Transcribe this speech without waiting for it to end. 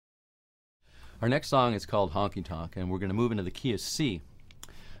Our next song is called Honky Tonk, and we're going to move into the key of C.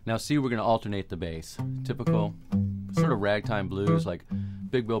 Now C, we're going to alternate the bass. Typical sort of ragtime blues like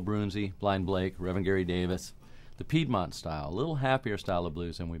Big Bill Broonzy, Blind Blake, Reverend Gary Davis. The Piedmont style, a little happier style of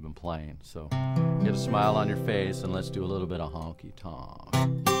blues than we've been playing. So get a smile on your face and let's do a little bit of honky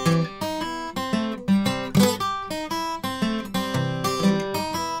tonk.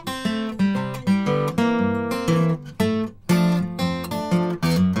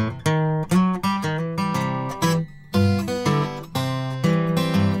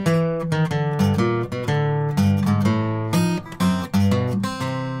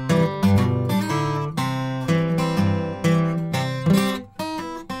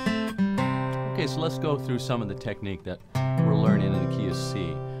 Okay, so let's go through some of the technique that we're learning in the key of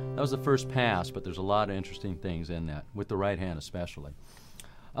C. That was the first pass, but there's a lot of interesting things in that, with the right hand especially.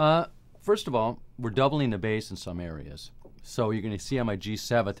 First of all, we're doubling the bass in some areas. So you're going to see on my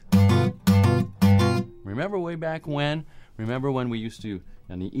G7th. Remember way back when? Remember when we used to,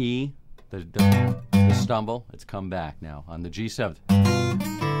 on the E, the stumble? It's come back now on the G7th.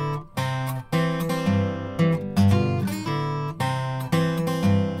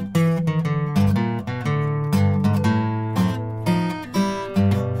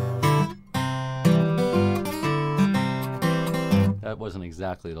 That wasn't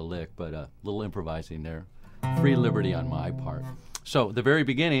exactly the lick, but a little improvising there. Free liberty on my part. So the very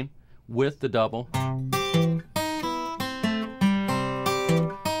beginning with the double. Those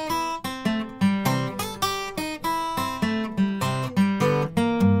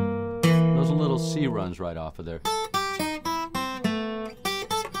are little C runs right off of there.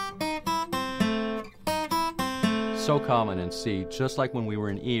 So common in C, just like when we were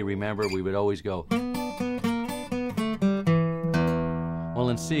in E, remember we would always go. Well,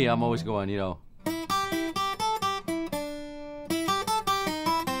 in C, I'm always going, you know.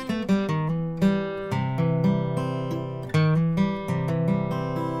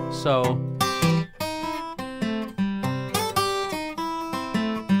 So,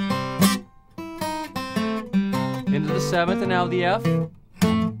 into the 7th and now the F.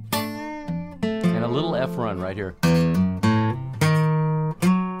 And a little F run right here.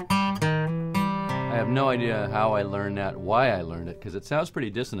 I have no idea how I learned that, why I learned it, because it sounds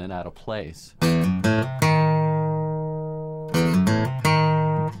pretty dissonant, out of place. But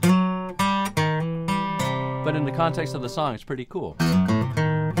in the context of the song, it's pretty cool.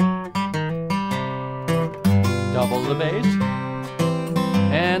 Double the bass,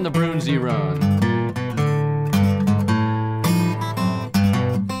 and the Broonzy run.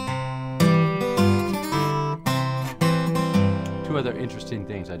 Two other interesting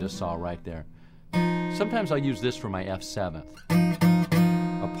things I just saw right there. Sometimes I'll use this for my F7th.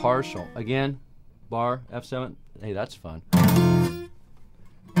 A partial. Again, bar, F7. Hey, that's fun.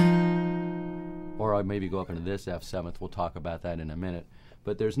 Or I'll maybe go up into this F7th. We'll talk about that in a minute.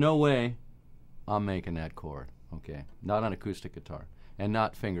 But there's no way I'm making that chord. Okay, not on acoustic guitar. And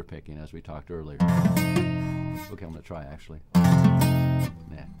not finger picking, as we talked earlier. Okay, I'm going to try, actually.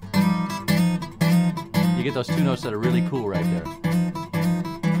 Nah. You get those two notes that are really cool right there.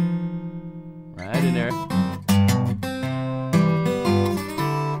 Right in there.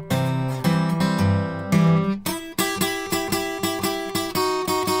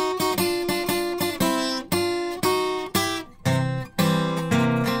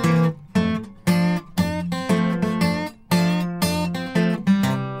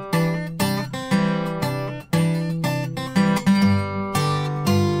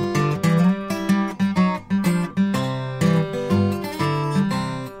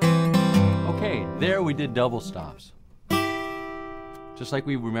 There we did double stops. Just like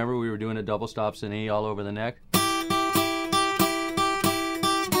we remember we were doing the double stops in E all over the neck.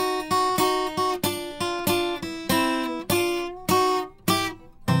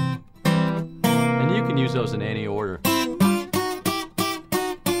 And you can use those in any order.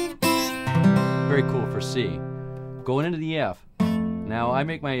 Very cool for C. Going into the F. Now I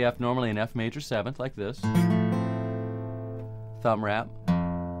make my F normally an F major 7th like this. Thumb wrap.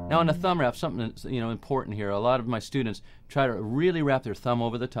 Now on the thumb wrap, something that's important here. A lot of my students try to really wrap their thumb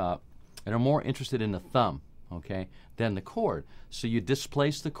over the top and are more interested in the thumb, okay, than the chord. So you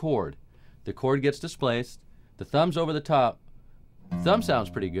displace the chord. The chord gets displaced. The thumb's over the top. Thumb sounds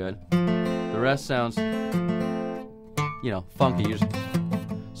pretty good. The rest sounds, funky.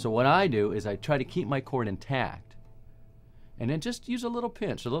 So what I do is I try to keep my chord intact, and then just use a little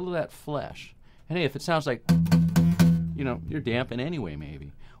pinch, a little of that flesh. And hey, if it sounds like you're damping anyway,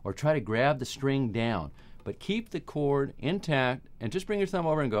 maybe. Or try to grab the string down. But keep the chord intact and just bring your thumb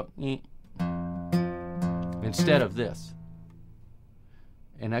over and go, instead of this.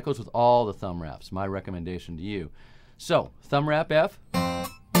 And that goes with all the thumb wraps, my recommendation to you. So, thumb wrap F.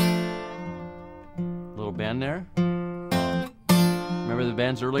 Little bend there. Remember the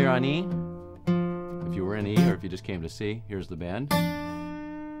bends earlier on E? If you were in E or if you just came to C, here's the bend.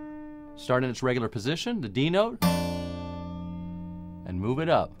 Start in its regular position, the D note, and move it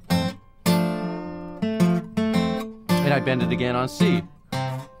up. And I bend it again on C.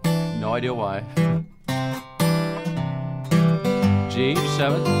 No idea why. G,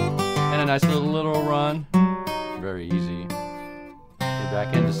 7th, and a nice little run. Very easy. Get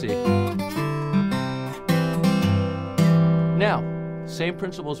back into C. Now, same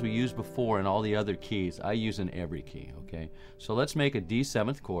principles we used before in all the other keys, I use in every key, okay? So let's make a D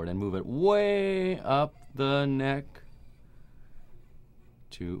 7th chord and move it way up the neck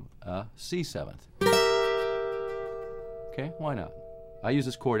to a C 7th. Okay, why not? I use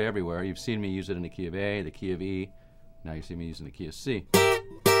this chord everywhere. You've seen me use it in the key of A, the key of E. Now you see me using the key of C.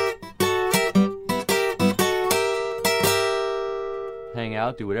 Hang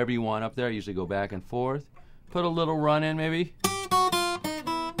out, do whatever you want up there. I usually go back and forth. Put a little run in maybe.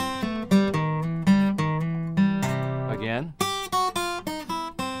 Again.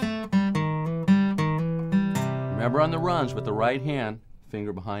 Remember on the runs with the right hand,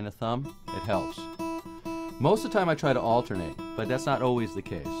 finger behind the thumb, it helps. Most of the time I try to alternate, but that's not always the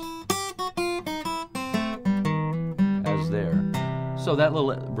case. As there. So that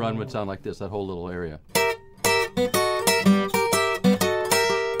little run would sound like this, that whole little area.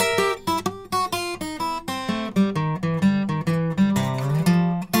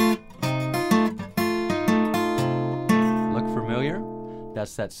 Look familiar?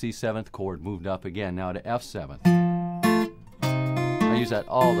 That's that C 7th chord moved up again, now to F 7th. I use that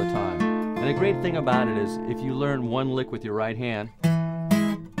all the time. And the great thing about it is, if you learn one lick with your right hand, you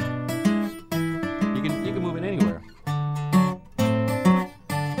can move it anywhere.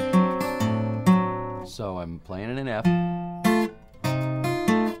 So I'm playing in an F.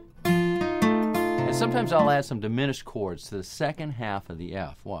 And sometimes I'll add some diminished chords to the second half of the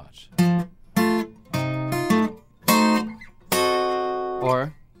F. Watch.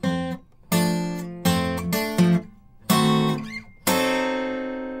 Or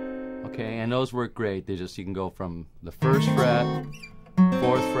okay, and those work great. You can go from the 1st fret,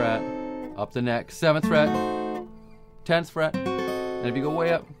 4th fret, up the neck, 7th fret, 10th fret, and if you go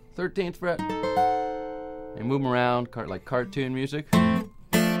way up, 13th fret, and move them around like cartoon music. A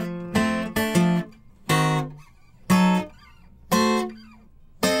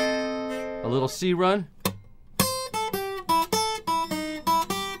little C run.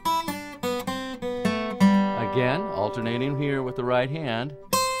 Again, alternating here with the right hand.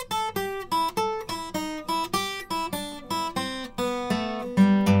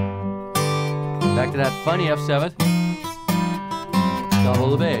 Back to that funny F7th. Double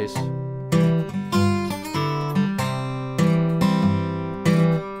the bass.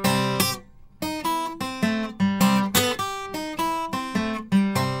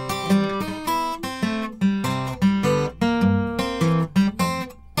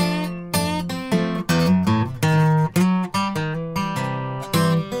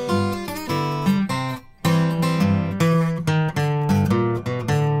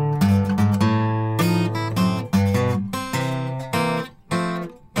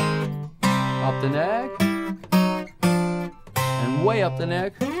 Up the neck, and way up the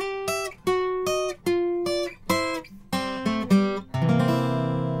neck.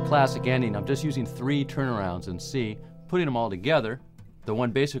 Classic ending. I'm just using 3 turnarounds in C, putting them all together. The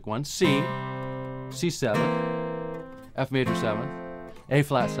one basic one, C, C7, F major 7th, A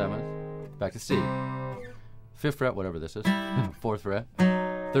flat 7th, back to C. 5th fret, whatever this is, 4th fret,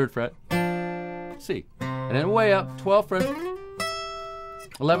 3rd fret, C. And then way up, 12th fret,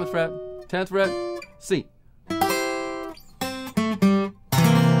 11th fret, 10th fret, C.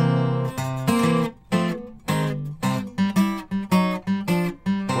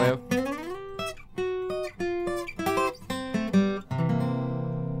 Way up.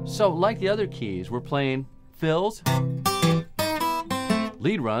 So, like the other keys, we're playing fills,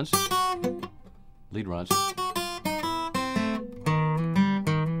 lead runs,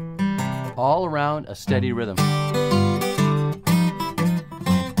 all around a steady rhythm.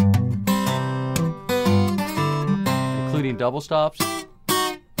 Including double stops.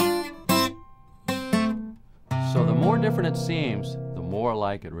 So the more different it seems, the more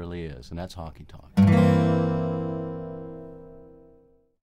alike it really is, and that's Honky Tonk.